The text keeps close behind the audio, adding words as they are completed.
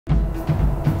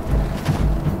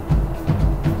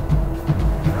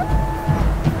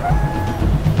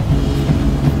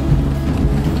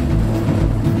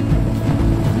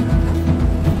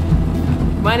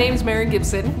My name is Maren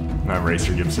Gibson. And I'm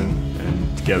Racer Gibson,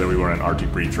 and together we run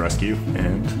Arctic Breeds Rescue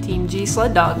and Team G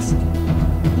Sled Dogs.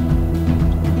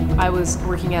 I was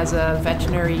working as a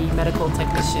veterinary medical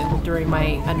technician during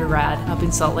my undergrad up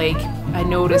in Salt Lake. I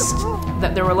noticed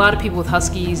that there were a lot of people with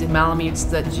Huskies and Malamutes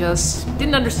that just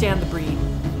didn't understand the breed.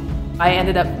 I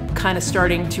ended up kind of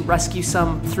starting to rescue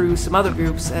some through some other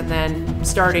groups and then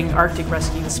starting Arctic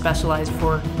Rescue specialized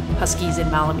for Huskies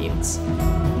and Malamutes.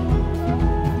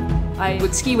 I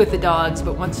would ski with the dogs,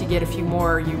 but once you get a few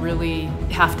more, you really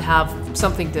have to have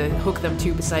something to hook them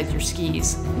to besides your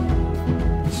skis.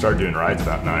 Started doing rides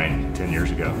about 9-10 years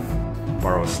ago.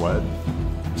 Borrow a sled,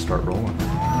 start rolling.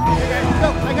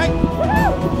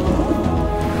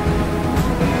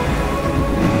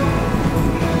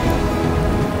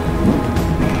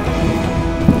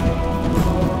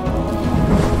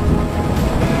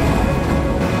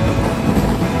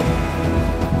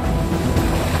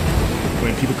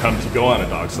 When people come to go on a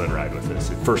dog sled ride with us,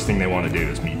 the first thing they want to do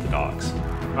is meet the dogs.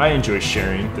 I enjoy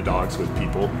sharing the dogs with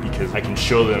people because I can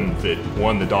show them that,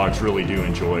 one, the dogs really do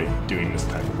enjoy doing this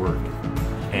type of work,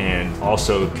 and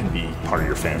also can be part of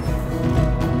your family.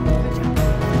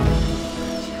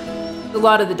 A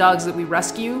lot of the dogs that we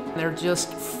rescue, they're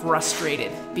just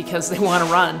frustrated because they want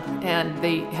to run and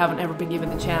they haven't ever been given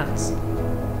the chance.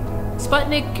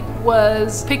 Sputnik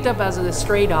was picked up as a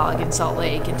stray dog in Salt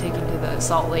Lake and taken to the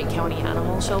Salt Lake County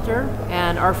Animal Shelter.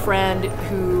 And our friend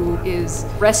who is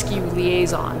rescue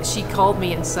liaison, she called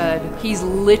me and said, he's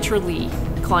literally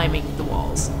climbing the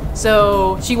walls.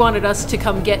 So she wanted us to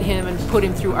come get him and put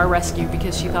him through our rescue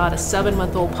because she thought a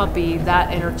 7-month-old puppy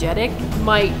that energetic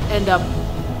might end up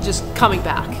just coming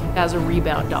back as a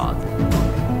rebound dog.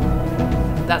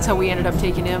 That's how we ended up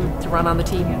taking him to run on the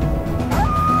team.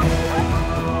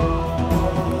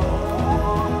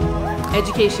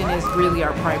 Education is really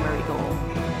our primary goal.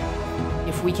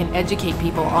 If we can educate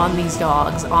people on these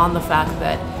dogs, on the fact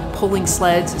that pulling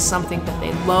sleds is something that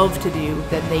they love to do,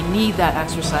 that they need that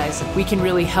exercise, we can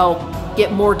really help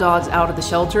get more dogs out of the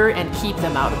shelter and keep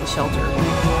them out of the shelter.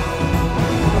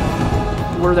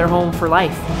 We're their home for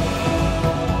life.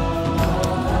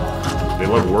 They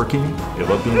love working, they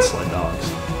love being sled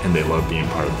dogs, and they love being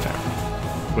part of the family.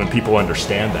 When people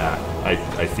understand that,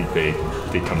 I think they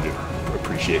come to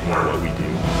appreciate more what we do.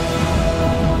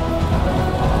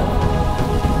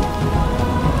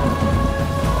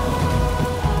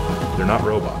 They're not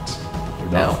robots, they're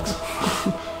dogs.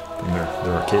 And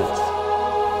they're our kids.